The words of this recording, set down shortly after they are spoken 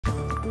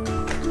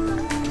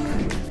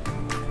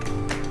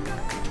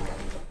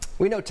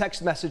We know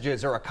text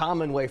messages are a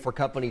common way for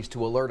companies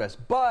to alert us,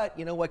 but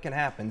you know what can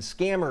happen?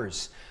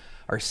 Scammers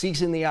are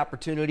seizing the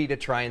opportunity to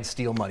try and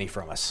steal money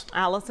from us.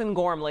 Allison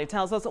Gormly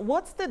tells us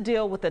what's the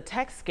deal with the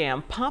text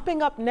scam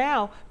popping up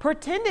now,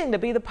 pretending to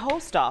be the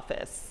post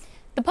office.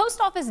 The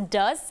post office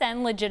does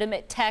send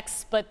legitimate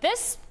texts, but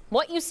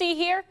what you see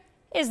here,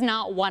 is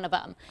not one of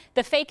them.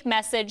 The fake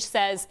message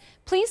says,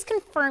 please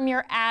confirm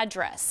your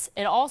address.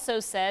 It also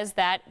says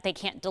that they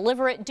can't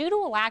deliver it due to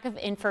a lack of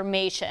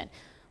information.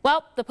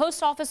 Well, the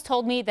post office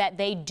told me that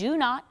they do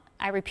not,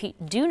 I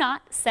repeat, do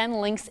not send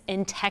links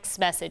in text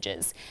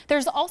messages.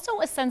 There's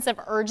also a sense of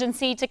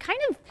urgency to kind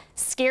of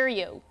scare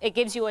you. It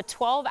gives you a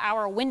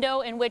 12-hour window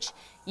in which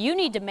you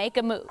need to make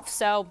a move.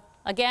 So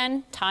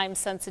again, time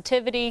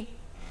sensitivity,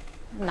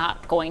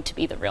 not going to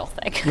be the real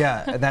thing.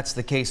 Yeah, and that's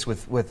the case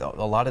with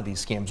a lot of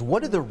these scams.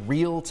 What do the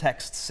real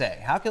texts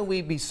say? How can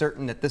we be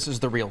certain that this is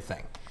the real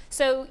thing?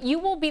 So you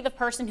will be the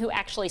person who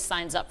actually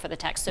signs up for the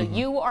text. So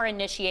you are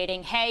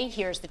initiating, hey,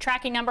 here's the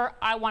tracking number.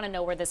 I want to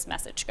know where this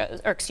message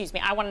goes, or excuse me,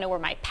 I want to know where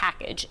my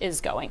package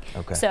is going.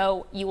 Okay.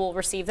 So you will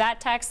receive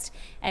that text,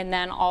 and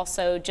then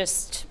also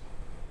just,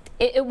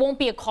 it won't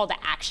be a call to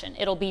action.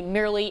 It'll be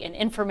merely an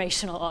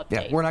informational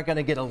update. Yeah, we're not going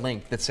to get a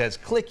link that says,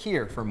 click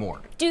here for more.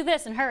 Do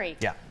this and hurry.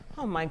 Yeah.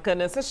 Oh my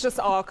goodness, it's just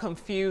all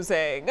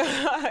confusing.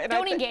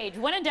 Don't engage.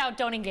 When in doubt,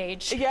 don't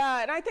engage.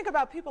 Yeah, and I think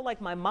about people like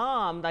my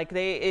mom, like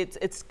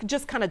it's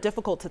just kind of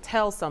difficult to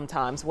tell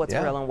sometimes what's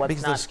real and what's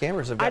because not. those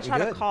scammers have got you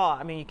good. I try to call.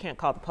 I mean, you can't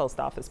call the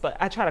post office, but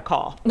I try to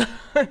call.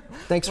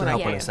 Thanks for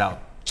helping us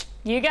out.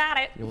 You got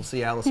it. You will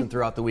see Allison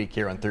throughout the week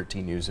here on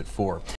 13 News at 4.